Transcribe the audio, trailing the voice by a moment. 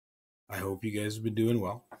I hope you guys have been doing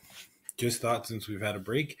well. Just thought since we've had a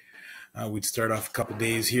break, we'd start off a couple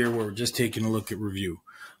days here where we're just taking a look at review.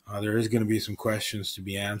 There is going to be some questions to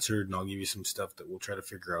be answered, and I'll give you some stuff that we'll try to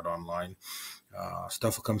figure out online.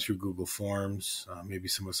 Stuff will come through Google Forms, maybe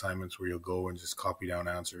some assignments where you'll go and just copy down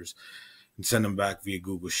answers and send them back via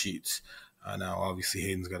Google Sheets. Now, obviously,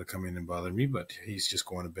 Hayden's got to come in and bother me, but he's just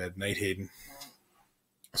going to bed. Night, Hayden.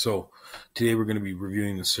 So today we're going to be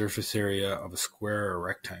reviewing the surface area of a square or a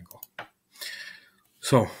rectangle.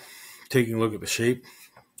 So taking a look at the shape,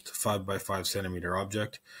 it's a 5 by 5 centimeter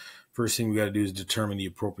object. First thing we got to do is determine the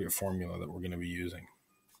appropriate formula that we're going to be using.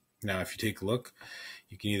 Now, if you take a look,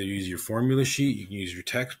 you can either use your formula sheet, you can use your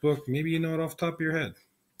textbook, maybe you know it off the top of your head.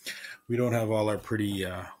 We don't have all our pretty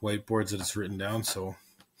whiteboards that it's written down, so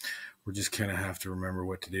we're just kind of have to remember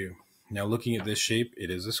what to do. Now, looking at this shape, it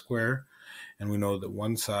is a square, and we know that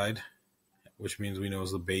one side, which means we know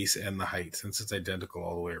is the base and the height, since it's identical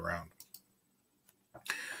all the way around.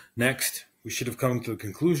 Next, we should have come to the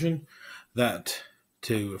conclusion that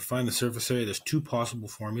to find the surface area, there's two possible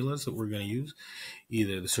formulas that we're going to use.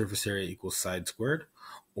 Either the surface area equals side squared,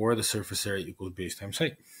 or the surface area equals base times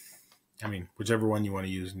height. I mean, whichever one you want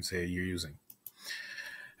to use and say you're using.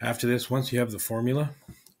 After this, once you have the formula,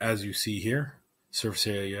 as you see here, surface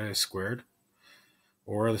area is squared,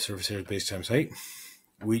 or the surface area is base times height.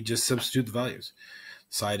 We just substitute the values.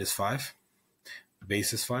 Side is 5,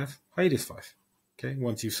 base is 5, height is 5. Okay,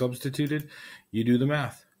 once you've substituted, you do the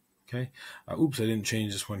math. Okay, oops, I didn't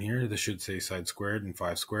change this one here. This should say side squared and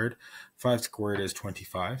 5 squared. 5 squared is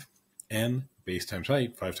 25, and base times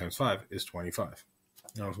height, 5 times 5, is 25.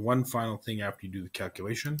 Now, there's one final thing after you do the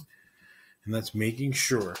calculation, and that's making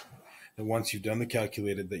sure that once you've done the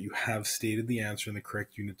calculated that you have stated the answer in the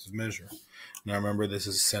correct units of measure. Now, remember, this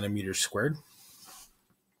is centimeters squared.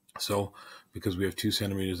 So, because we have 2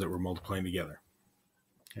 centimeters that we're multiplying together.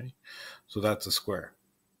 Okay, so that's a square.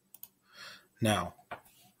 Now,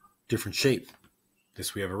 different shape.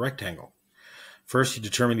 This we have a rectangle. First, you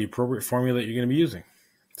determine the appropriate formula that you're going to be using.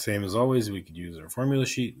 Same as always, we could use our formula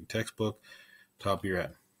sheet, and textbook, top of your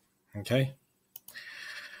head. Okay?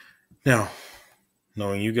 Now,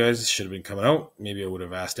 knowing you guys should have been coming out, maybe I would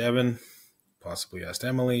have asked Evan, possibly asked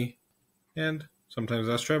Emily, and sometimes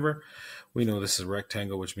asked Trevor. We know this is a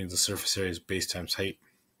rectangle, which means the surface area is base times height.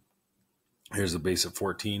 Here's the base at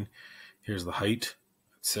 14. Here's the height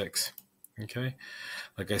at 6. Okay?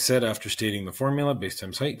 Like I said, after stating the formula, base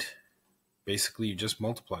times height, basically you just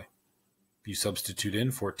multiply. You substitute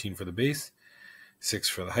in 14 for the base, 6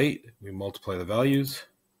 for the height. We multiply the values.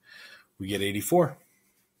 We get 84.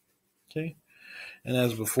 Okay? And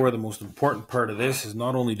as before, the most important part of this is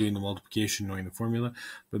not only doing the multiplication, knowing the formula,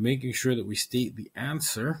 but making sure that we state the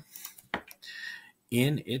answer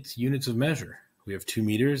in its units of measure. We have 2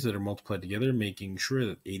 meters that are multiplied together, making sure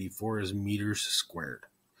that 84 is meters squared.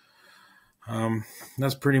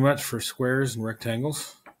 That's pretty much for squares and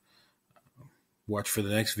rectangles. Watch for the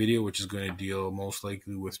next video, which is going to deal most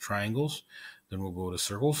likely with triangles. Then we'll go to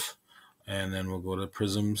circles, and then we'll go to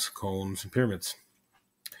prisms, cones, and pyramids.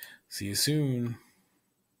 See you soon.